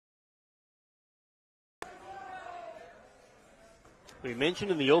We mentioned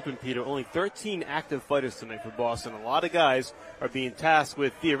in the open, Peter, only 13 active fighters tonight for Boston. A lot of guys are being tasked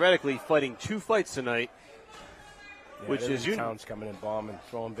with, theoretically, fighting 2 fights tonight, which is Towns coming in, bombing,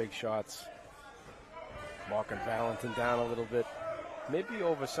 throwing big shots, walking Valentin down a little bit. Maybe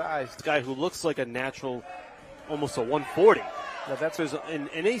oversized. This guy who looks like a natural, almost a 140. Now that's in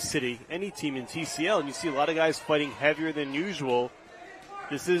any city, any team in TCL, and you see a lot of guys fighting heavier than usual.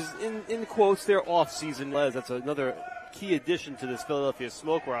 This is, in quotes, their off-season. That's another key addition to this Philadelphia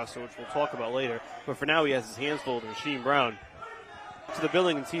Smoke roster, which we'll talk about later. But for now, he has his hands full with Rasheem Brown. To the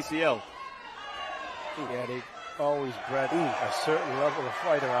building in TCL. Yeah, they always bred a certain level of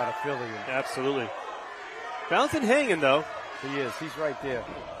fighter out of Philly. Absolutely. Valentin hanging, though. He is. He's right there.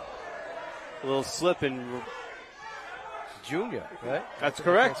 A little slip and... Junior, right? That's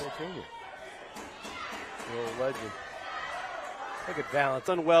correct. Junior. The old legend. Look at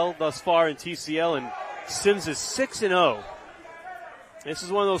Valentin. Done well thus far in TCL, and Sims is 6-0. This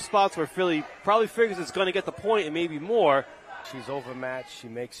is one of those spots where Philly probably figures it's going to get the point and maybe more. She's overmatched. She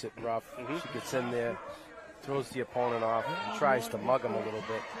makes it rough. She gets in there, throws the opponent off, and tries to mug him a little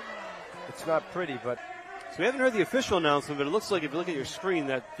bit. It's not pretty, but... So we haven't heard the official announcement, but it looks like if you look at your screen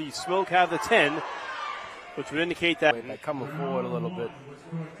that the Smoke have the 10, which would indicate that... By coming forward a little bit,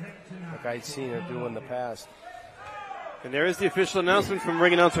 like I'd seen her do in the past. And there is the official announcement from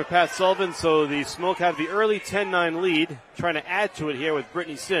ring announcer Pat Sullivan. So the Smoke have the early 10-9 lead, trying to add to it here with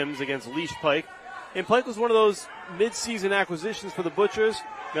Brittany Sims against Leash Pike. And Pike was one of those mid-season acquisitions for the Butchers.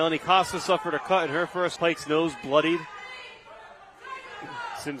 Melanie Costa suffered a cut in her first. Pike's nose bloodied.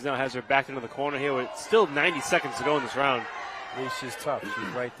 Sims now has her back into the corner here with still 90 seconds to go in this round. Leash is tough.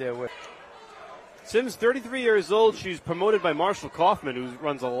 She's right there with Sims, 33 years old. She's promoted by Marshall Kaufman, who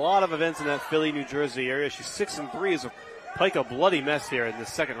runs a lot of events in that Philly, New Jersey area. She's 6-3 as Pike a bloody mess here in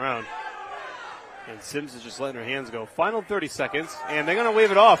this second round. And Sims is just letting her hands go. Final 30 seconds, and they're going to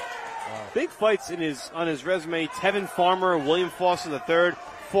wave it off. Wow. Big fights on his resume. Tevin Farmer, William Foster III,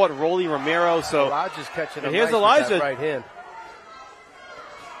 fought Rolly Romero. So Elijah's catching him. Here's nice Elijah. With that right hand.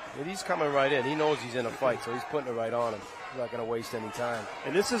 And he's coming right in. He knows he's in a fight, so he's putting it right on him. He's not going to waste any time.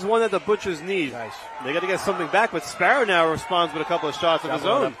 And this is one that the Butchers need. Nice. They got to get something back, but Sparrow now responds with a couple of shots of his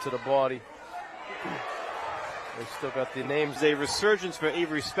own. Up to the body. They still got the names. A resurgence for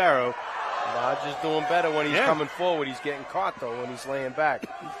Avery Sparrow. Elijah's doing better when he's coming forward. He's getting caught, though, when he's laying back.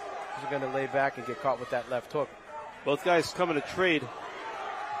 He's going to lay back and get caught with that left hook. Both guys coming to trade.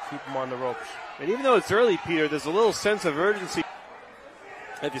 Keep him on the ropes. And even though it's early, Peter, there's a little sense of urgency.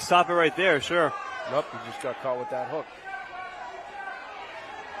 If you stop it right there, sure. Nope, he just got caught with that hook.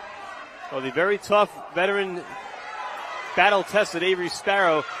 Well, the very tough veteran battle-tested Avery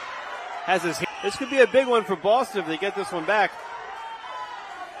Sparrow has his hand. This could be a big one for Boston if they get this one back.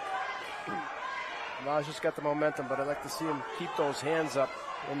 Elijah's got the momentum, but I'd like to see him keep those hands up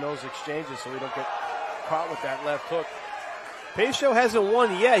in those exchanges so we don't get caught with that left hook. Pacho hasn't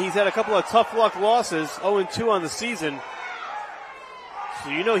won yet. He's had a couple of tough luck losses, 0-2 on the season. So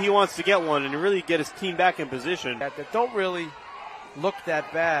you know he wants to get one and really get his team back in position. That don't really look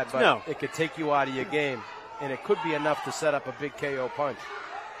that bad, but it could take you out of your game, and it could be enough to set up a big KO punch.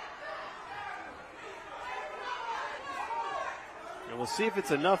 And we'll see if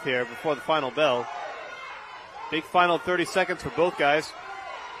it's enough here before the final bell. Big final 30 seconds for both guys.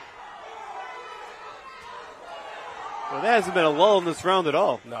 Well, there hasn't been a lull in this round at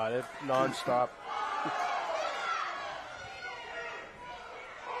all. No, it's nonstop.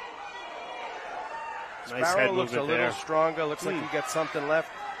 Nice Sparrow head looks a movement little there. stronger. Looks like he got something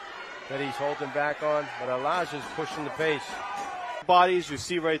left that he's holding back on. But Elijah's pushing the pace. Bodies you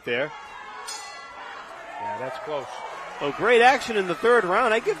see right there. Yeah, that's close. Oh, great action in the third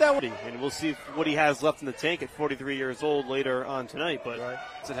round. I give that one. And we'll see what he has left in the tank at 43 years old later on tonight. But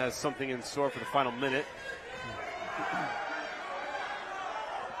it has something in store for the final minute.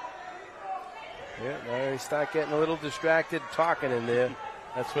 Yeah, now they start getting a little distracted talking in there.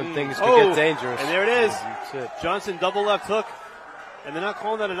 That's when things could get dangerous. And there it is. Johnson double left hook. And they're not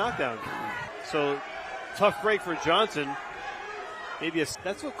calling that a knockdown. So tough break for Johnson. Maybe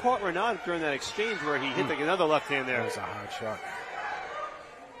that's what caught Renaud during that exchange where he hit another left hand there. That was a hard shot.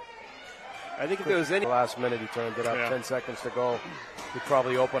 I think if there was any... The last minute he turned it up, 10 seconds to go. He'd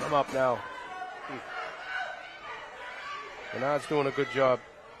probably open him up now. Renaud's doing a good job.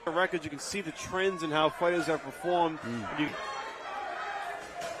 Records, you can see the trends and how fighters have performed.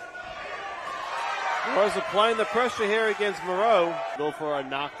 Moreau's applying the pressure here against Moreau. Go for a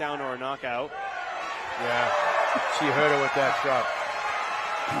knockdown or a knockout. Yeah, she hurt her with that shot.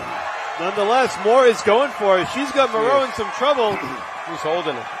 Nonetheless, Moore is going for it. She's got Moreau in some trouble. Who's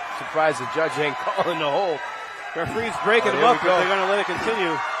holding it? Surprised the judge ain't calling the hold. Referee's breaking them up, but they're going to let it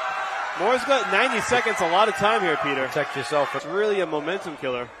continue. Moore's got 90 seconds, a lot of time here, Peter. Protect yourself. It's really a momentum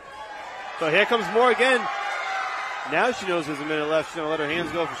killer. So here comes Moore again. Now she knows there's a minute left. She's going to let her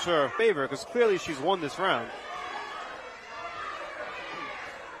hands go for sure. Favor, because clearly she's won this round.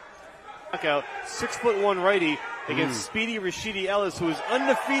 Knockout, 6'1" righty against Speedy Rashidi Ellis, who is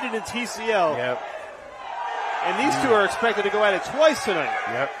undefeated in TCL. Yep. And these two are expected to go at it twice tonight.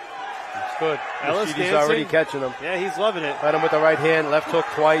 Yep. It's good. Ellis Rashidi's already catching him. Yeah, he's loving it. Hit him with the right hand, left hook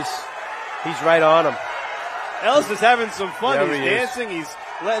twice. He's right on him. Ellis is having some fun. Yeah, he's dancing. He's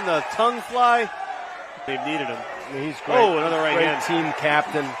letting the tongue fly. They've needed him. I mean, he's great. Oh, another right great hand. Team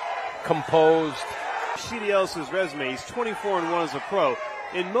captain, composed. Rashidi Ellis's resume, he's 24-1 as a pro.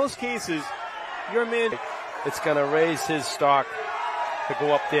 In most cases, your man... It's going to raise his stock to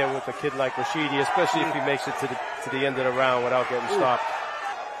go up there with a kid like Rashidi, especially if he makes it to the end of the round without getting stopped.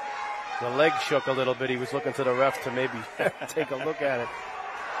 The leg shook a little bit. He was looking to the ref to maybe take a look at it.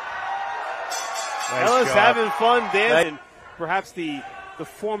 Nice Ellis job. having fun dancing. Perhaps the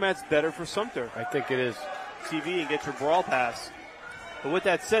format's better for Sumter. I think it is. TV and get your brawl pass. But with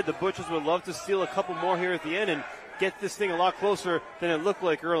that said, the Butchers would love to steal a couple more here at the end and get this thing a lot closer than it looked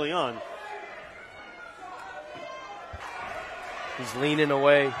like early on. He's leaning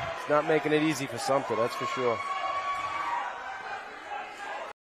away. He's not making it easy for Sumter, that's for sure.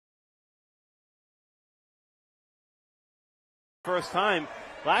 First time.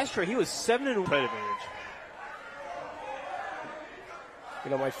 Last year, he was 7-1 plate advantage. You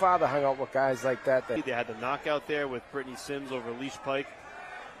know, my father hung out with guys like that. They had the knockout there with Brittany Sims over Leash Pike.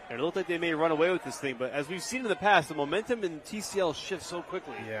 And it looked like they may run away with this thing. But as we've seen in the past, the momentum in TCL shifts so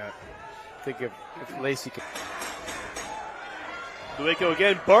quickly. Yeah. I think if Lacey could... Dueco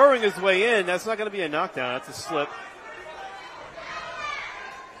again, burrowing his way in. That's not going to be a knockdown. That's a slip.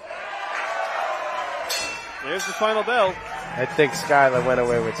 There's the final bell. I think Skyler went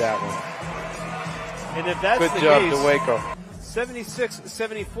away with that one. And if that's Good the job, case, Dueco.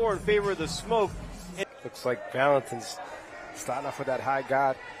 76-74 in favor of the Smoke. Looks like Valentin's starting off with that high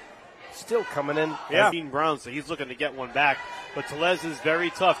guard. Still coming in. Yeah. Dean Brown, so he's looking to get one back. But Tellez is very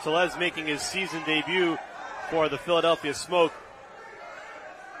tough. Tellez making his season debut for the Philadelphia Smoke.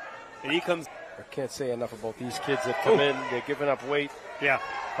 And he comes. I can't say enough about these kids that come in. They're giving up weight. Yeah.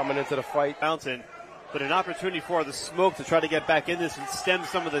 Coming into the fight. Mountain. But an opportunity for the Smoke to try to get back in this and stem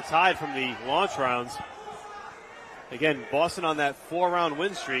some of the tide from the launch rounds. Again, Boston on that 4-round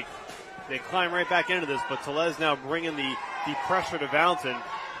win streak. They climb right back into this, but Tellez now bringing the pressure to Valentin.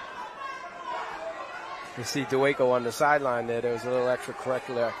 You see Dueco on the sideline there. There was a little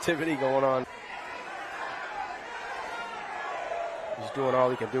extracurricular activity going on. He's doing all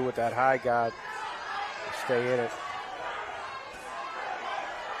he can do with that high guard to stay in it.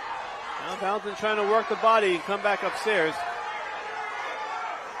 Now Valentin trying to work the body and come back upstairs.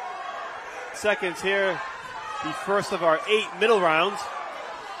 Seconds here. The first of our 8 middle rounds.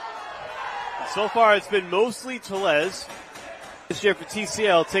 And so far, it's been mostly Tellez. This year for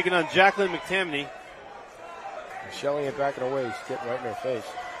TCL, taking on Jacqueline McTamney. Shelling it back and away. He's getting right in her face.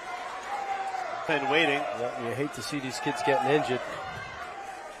 And waiting. Yeah, you hate to see these kids getting injured.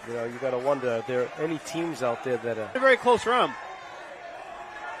 You know, you got to wonder, are there any teams out there that are... A very close round.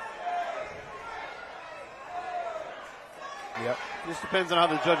 Yep. Just depends on how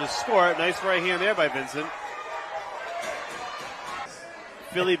the judges score it. Nice right hand there by Vincent.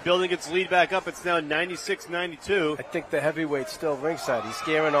 Philly building its lead back up. It's now 96-92. I think the heavyweight's still ringside. He's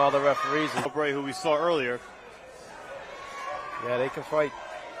scaring all the referees. Albright, who we saw earlier. Yeah, they can fight.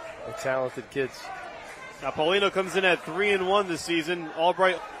 They're talented kids. Now Paulino comes in at 3-1 this season.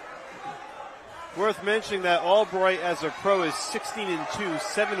 Albright. Worth mentioning that Albright as a pro is 16-2,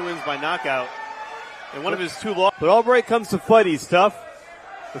 7 wins by knockout. And one of his 2 losses. But Albright comes to fight. He's tough.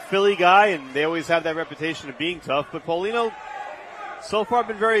 The Philly guy, and they always have that reputation of being tough. But Paulino, so far,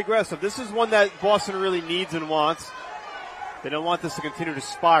 been very aggressive. This is one that Boston really needs and wants. They don't want this to continue to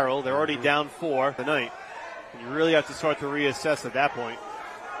spiral. They're already down 4 tonight. And you really have to start to reassess at that point.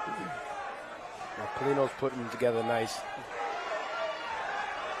 Now, Paulino's putting them together nice.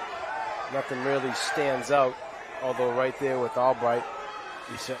 Nothing really stands out, although right there with Albright,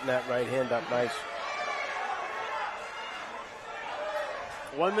 he's setting that right hand up nice.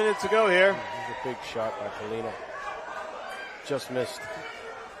 1 minute to go here. Here's a big shot by Paulino. Just missed.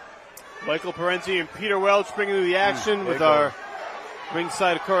 Michael Parenti and Peter Welch bringing you the action with our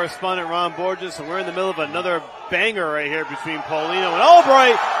ringside correspondent Ron Borges, and we're in the middle of another banger right here between Paulino and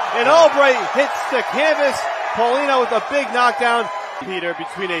Albright. And Albright hits the canvas. Paulino with a big knockdown. Peter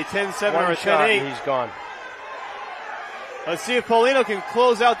between a 10-7 or a 10-8. He's gone. Let's see if Paulino can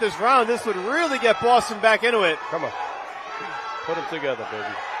close out this round. This would really get Boston back into it. Come on. Put them together, baby.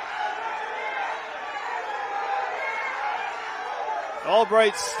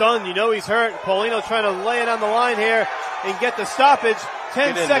 Albright stunned. You know he's hurt. Paulino trying to lay it on the line here and get the stoppage.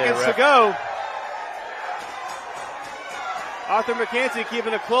 10 seconds to go. Arthur McCanty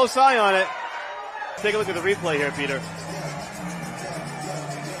keeping a close eye on it. Take a look at the replay here, Peter.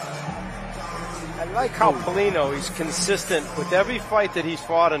 I like how Paulino, he's consistent with every fight that he's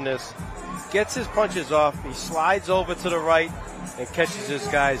fought in this. Gets his punches off, he slides over to the right and catches his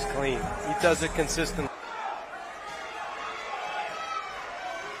guys clean. He does it consistently.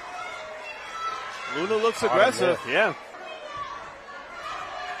 Luna looks aggressive, yeah.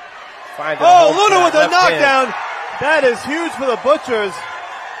 Luna with a knockdown. That is huge for the Butchers.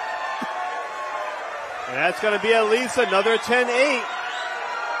 And that's going to be at least another 10-8.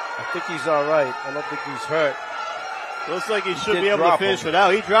 I think he's all right. I don't think he's hurt. Looks like he should be able to finish it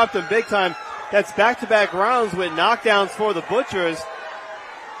out. He dropped him big time. That's back-to-back rounds with knockdowns for the Butchers.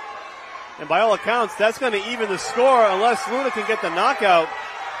 And by all accounts, that's going to even the score unless Luna can get the knockout.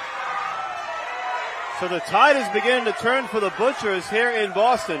 So the tide is beginning to turn for the Butchers here in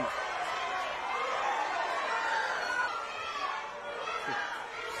Boston.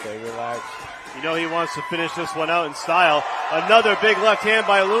 Stay relaxed. You know he wants to finish this one out in style. Another big left hand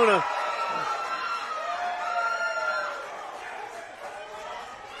by Luna.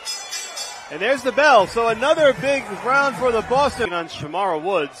 And there's the bell. So another big round for the Boston on Shamara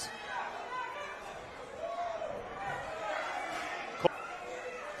Woods.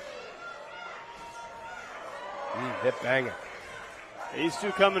 Hip banger. These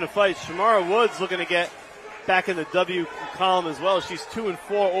two coming to fight. Shamara Woods looking to get back in the W column as well. She's 2-4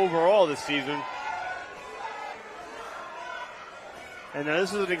 overall this season. And now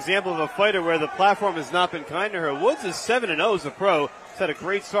this is an example of a fighter where the platform has not been kind to her. Woods is 7-0 as a pro. She's had a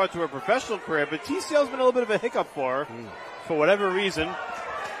great start to her professional career, but TCL's been a little bit of a hiccup for her for whatever reason.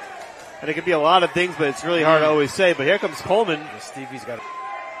 And it could be a lot of things, but it's really hard to always say. But here comes Coleman. Stevie's got it.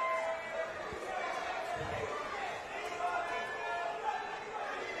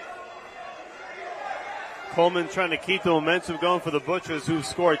 Coleman trying to keep the momentum going for the Butchers, who've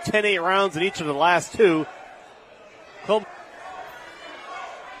scored 10-8 rounds in each of the last two. Coleman.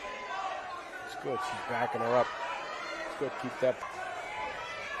 It's good. She's backing her up. It's good. Keep that.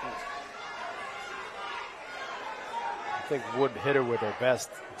 I think Wood hit her with her best.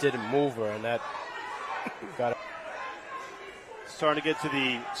 Didn't move her, and that got it. Starting to get to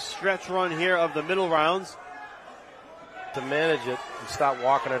the stretch run here of the middle rounds. To manage it and stop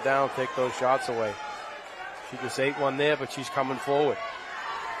walking her down, take those shots away. She just ate one there, but she's coming forward.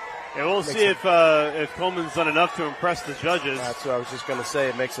 And we'll see if Coleman's done enough to impress the judges. That's what I was just going to say.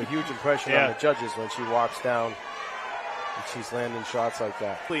 It makes a huge impression on the judges when she walks down and she's landing shots like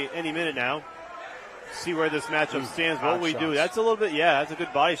that. Any minute now. See where this matchup stands. What we shots. do. That's a little bit, that's a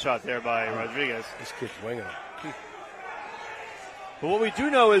good body shot there by Rodriguez. This kid's winging her. But what we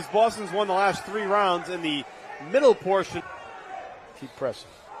do know is Boston's won the last 3 rounds in the middle portion. Keep pressing.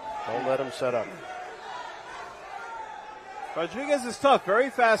 Don't let them set up. Rodriguez is tough, very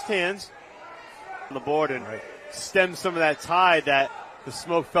fast hands on the board and stem some of that tide that the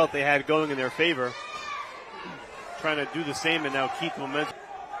Smoke felt they had going in their favor. Trying to do the same and now keep the momentum.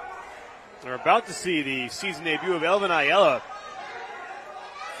 We're about to see the season debut of Elvin Ayala,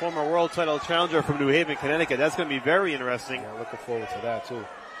 former world title challenger from New Haven, Connecticut. That's going to be very interesting. Yeah, looking forward to that too.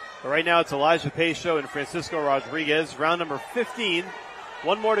 But right now it's Elijah Pecho and Francisco Rodriguez, round number 15.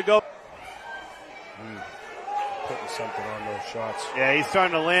 One more to go. Putting something on those shots. Yeah, he's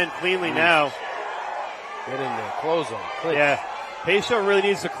starting to land cleanly now. Get in there, close on, clinch. Yeah, Pecho really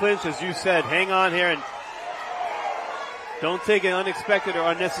needs to clinch, as you said. Hang on here and don't take an unexpected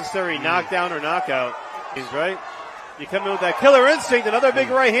or unnecessary knockdown or knockout. He's right. You come in with that killer instinct, another big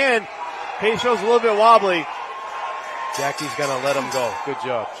right hand. Pecho's a little bit wobbly. Jackie's gonna let him go. Good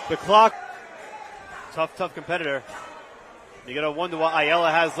job. The clock. Tough competitor. You gotta wonder what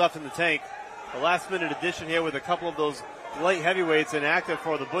Ayala has left in the tank. The last minute addition here with a couple of those light heavyweights inactive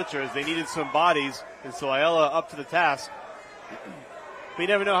for the Butchers. They needed some bodies, and so Ayala up to the task. But you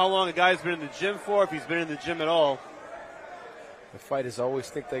never know how long a guy's been in the gym for, if he's been in the gym at all. The fighters always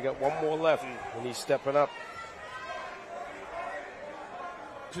think they got one more left when he's stepping up.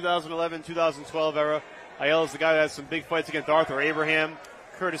 2011, 2012 era. Ayala's the guy that has some big fights against Arthur Abraham,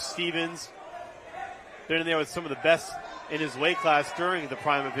 Curtis Stevens. Been in there with some of the best in his weight class during the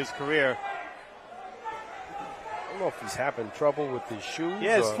prime of his career. I don't know if he's having trouble with his shoes.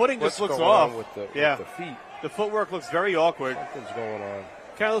 Yeah, his footing just looks going off. on with the feet. The footwork looks very awkward. Something's going on.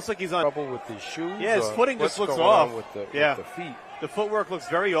 Kind of looks like he's on trouble with his shoes. Yeah, his footing just looks going off. on with the feet. The footwork looks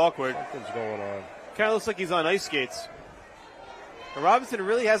very awkward. Something's going on. Kind of looks like he's on ice skates. And Robinson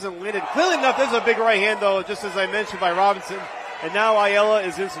really hasn't landed clearly enough. There's a big right hand, though, just as I mentioned, by Robinson. And now Ayala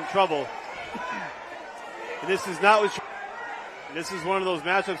is in some trouble. And this is not what. And this is one of those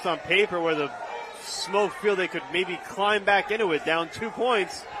matchups on paper where the Smoke feel they could maybe climb back into it, down 2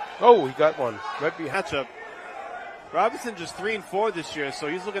 points. Oh, he got one right behind. Matchup. Robinson just 3-4 this year, so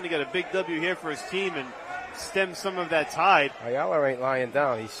he's looking to get a big W here for his team and stem some of that tide. Ayala ain't lying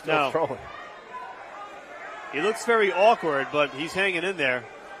down. He's still throwing. He looks very awkward, but he's hanging in there.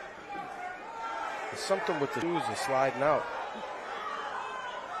 There's something with the shoes are sliding out.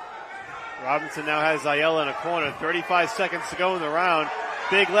 Robinson now has Ayala in a corner. 35 seconds to go in the round.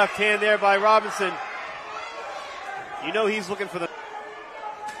 Big left hand there by Robinson. You know he's looking for the...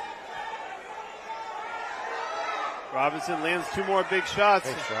 Robinson lands 2 more big shots.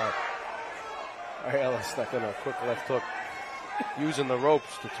 Big shot. Ayala stuck in a quick left hook, using the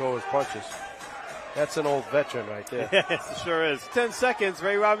ropes to throw his punches. That's an old veteran right there. Yes, it sure is. 10 seconds.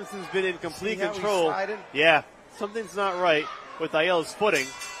 Ray Robinson's been in complete control. Yeah, something's not right with Ayala's footing.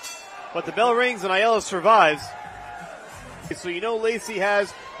 But the bell rings and Ayala survives. So you know Lacey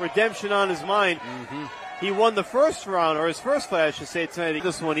has redemption on his mind. Mm-hmm. He won the first round, or his first fight, I should say, tonight.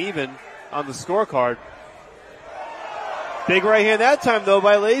 This one even on the scorecard. Big right hand that time, though,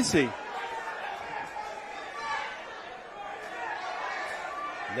 by Lacey.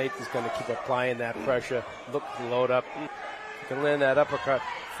 Nate is going to keep applying that pressure. Look to load up. He can land that uppercut,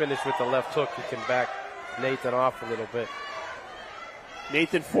 finish with the left hook. He can back Nathan off a little bit.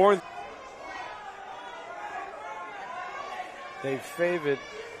 Nathan 4. They favored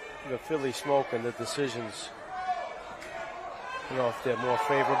the Philly Smoke in the decisions. You know, if they're more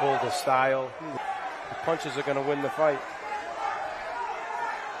favorable, the style. The punches are going to win the fight.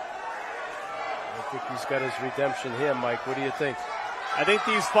 I think he's got his redemption here, Mike. What do you think? I think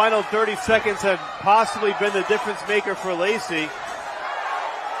these final 30 seconds have possibly been the difference maker for Lacey.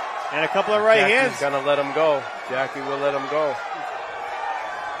 And a couple of right hands. Jackie's going to let him go. Jackie will let him go.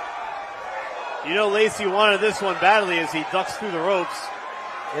 You know Lacey wanted this one badly as he ducks through the ropes.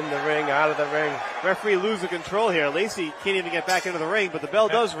 In the ring, out of the ring. Referee loses control here. Lacey can't even get back into the ring, but the bell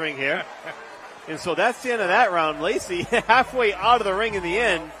does ring here. And so that's the end of that round. Lacey halfway out of the ring in the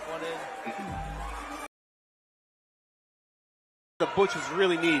end. The Butchers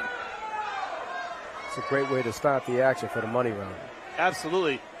really need. It's a great way to start the action for the money round.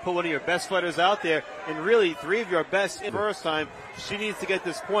 Absolutely. Put one of your best fighters out there, and really 3 of your best in the first time. She needs to get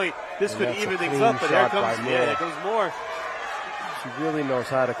this point. This could even things up, but here comes there goes Moore. She really knows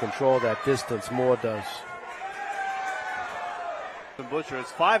how to control that distance. Moore does. Butcher is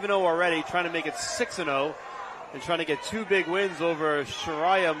 5-0 already, trying to make it 6-0, and trying to get 2 big wins over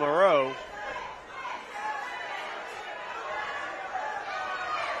Shariah Moreau.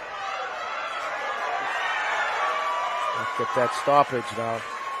 Get that stoppage now.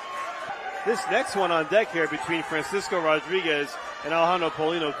 This next one on deck here between Francisco Rodriguez and Alejandro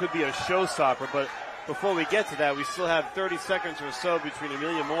Paulino could be a showstopper, but before we get to that, we still have 30 seconds or so between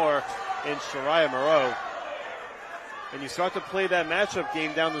Amelia Moore and Shariah Moreau. And you start to play that matchup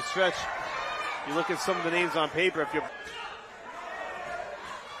game down the stretch. You look at some of the names on paper,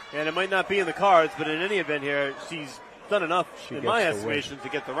 and it might not be in the cards, but in any event here, she's done enough, in my estimation, to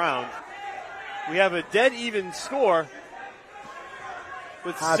get the round. We have a dead even score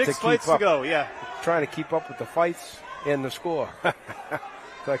with 6 fights to go. Yeah, trying to keep up with the fights and the score.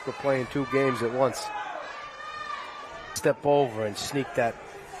 It's like we're playing 2 games at once. Step over and sneak that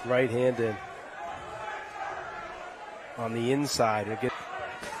right hand in on the inside and get.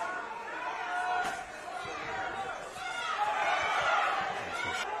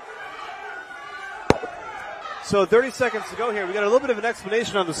 So 30 seconds to go here. We got a little bit of an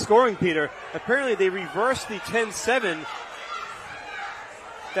explanation on the scoring, Peter. Apparently they reversed the 10-7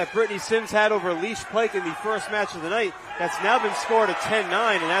 that Brittany Sims had over Leash Pike in the first match of the night. That's now been scored at 10-9,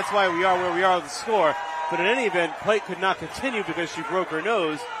 and that's why we are where we are with the score. But in any event, Pike could not continue because she broke her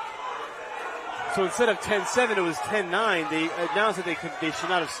nose. So instead of 10-7, it was 10-9. They announced that they should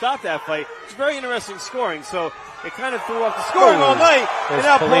not have stopped that fight. It's very interesting scoring. So it kind of threw off the scoring all night. And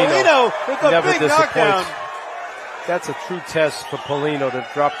now Paulino with a big knockdown. That's a true test for Paulino to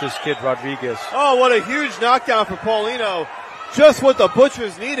drop this kid Rodriguez. Oh, what a huge knockdown for Paulino. Just what the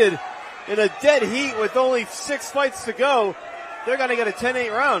Butchers needed in a dead heat with only 6 fights to go. They're going to get a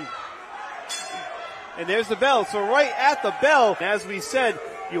 10-8 round. And there's the bell. So right at the bell, as we said,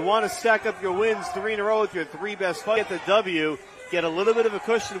 you want to stack up your wins 3 in a row with your 3 best fights. Get the W, get a little bit of a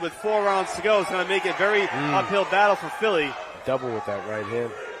cushion with 4 rounds to go. It's going to make it very uphill battle for Philly. double with that right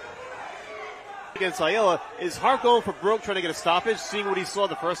hand. Against Ayala, is Hart going for broke, trying to get a stoppage, seeing what he saw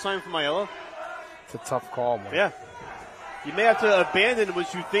the first time from Ayala? It's a tough call, man. Yeah. You may have to abandon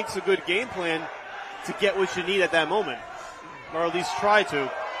what you think's a good game plan to get what you need at that moment, or at least try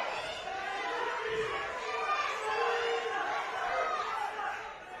to.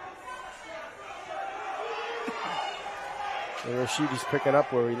 And Rashidi's picking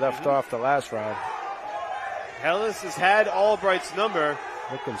up where he left off the last round. Ellis has had Albright's number.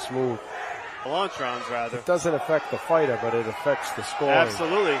 Looking smooth. The launch rounds, rather. It doesn't affect the fighter, but it affects the scoring.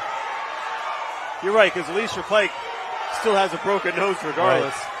 Absolutely. You're right, because Alicia Pike still has a broken nose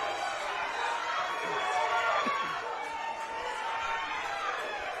regardless. Right.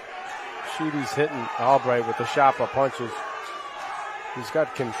 Rashidi's hitting Albright with the sharper punches. He's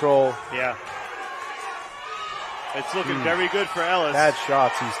got control. Yeah. It's looking very good for Ellis. Bad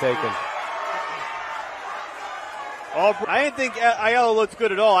shots he's taking. I didn't think Ayala looked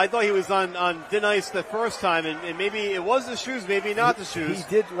good at all. I thought he was on thin ice the first time, and maybe it was the shoes, maybe not the shoes. He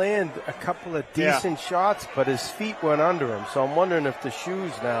did land a couple of decent shots, but his feet went under him. So I'm wondering if the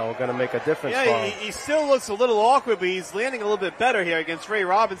shoes now are going to make a difference for him. He still looks a little awkward, but he's landing a little bit better here against Ray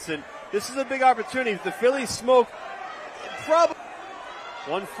Robinson. This is a big opportunity. The Phillies smoke, probably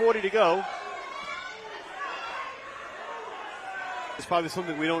 1:40 to go. It's probably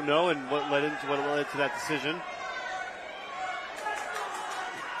something we don't know, and what led to that decision.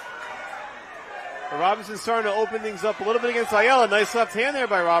 But Robinson's starting to open things up a little bit against Ayala. Nice left hand there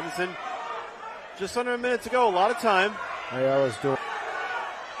by Robinson. Just under a minute to go. A lot of time. Ayala's doing.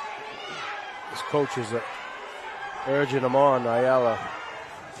 His coaches are urging him on, Ayala,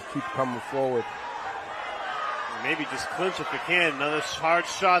 to keep coming forward. Maybe just clinch if you can. Another hard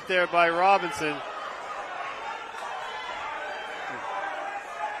shot there by Robinson.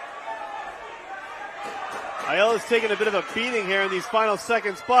 Ayala's taking a bit of a beating here in these final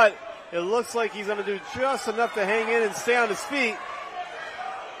seconds, but it looks like he's going to do just enough to hang in and stay on his feet.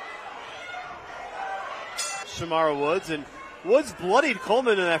 Shamara Woods, and Woods bloodied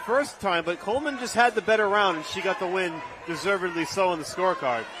Coleman in that first time, but Coleman just had the better round, and she got the win, deservedly so, on the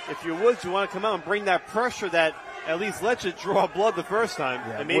scorecard. If you're Woods, you want to come out and bring that pressure that at least let you draw blood the first time,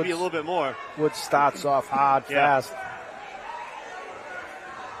 and maybe Woods, a little bit more. Woods starts off hard, fast.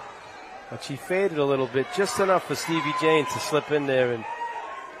 But she faded a little bit, just enough for Stevie Jane to slip in there and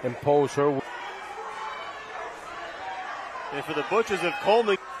impose her. And for the Butchers of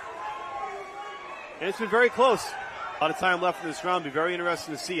Coleman, and it's been very close. A lot of time left in this round. Be very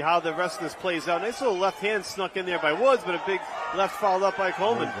interesting to see how the rest of this plays out. Nice little left hand snuck in there by Woods, but a big left followed up by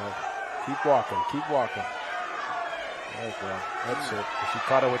Coleman. Keep walking, keep walking. There you go. That's it. She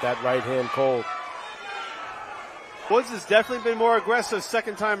caught her with that right hand cold. Woods has definitely been more aggressive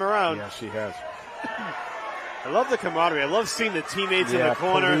second time around. Yeah, she has. I love the camaraderie. I love seeing the teammates in the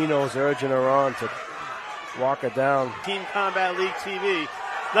corner. Polino's urging her on to walk her down. Team Combat League TV.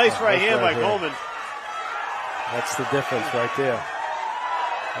 Nice right hand by Coleman. That's the difference right there.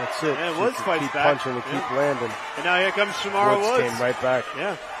 That's it. And Woods fights keep back. Punching and keep landing. And now here comes Shamara Woods. Came right back.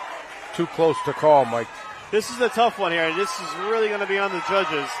 Yeah. Too close to call, Mike. This is a tough one here. This is really going to be on the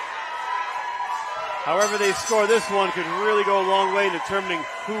judges. However they score this one could really go a long way in determining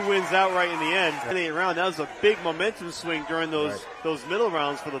who wins outright in the end. In the 8th round, that was a big momentum swing during those middle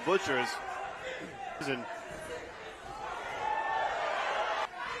rounds for the Butchers. And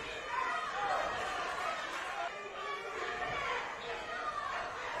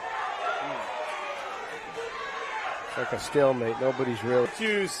it's like a stalemate. Nobody's really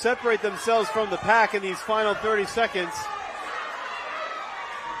to separate themselves from the pack in these final 30 seconds.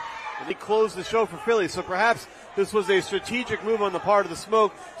 They closed the show for Philly, so perhaps this was a strategic move on the part of the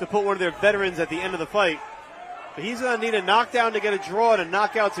Smoke to put one of their veterans at the end of the fight. But he's going to need a knockdown to get a draw and a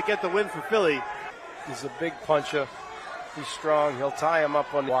knockout to get the win for Philly. He's a big puncher. He's strong. He'll tie him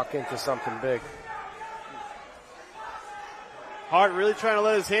up and walk into something big. Hart really trying to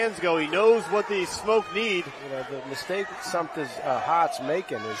let his hands go. He knows what the Smoke need. You know, the mistake Hart's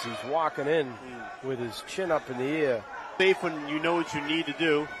making is he's walking in with his chin up in the air. Safe when you know what you need to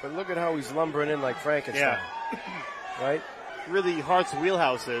do. But look at how he's lumbering in like Frankenstein. Yeah. Right? Really Hart's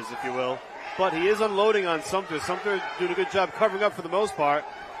wheelhouse is, if you will. But he is unloading on Sumter. Sumter doing a good job covering up for the most part.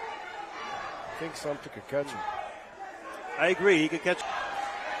 I think Sumter could catch him. I agree. He could catch.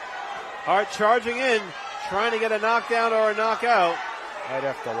 Hart charging in, trying to get a knockdown or a knockout. I'd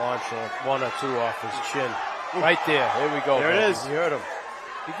have to launch one or two off his chin. Right there. Here we go. There it is. You heard him.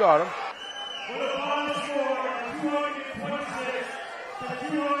 He got him.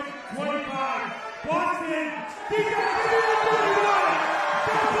 Boston,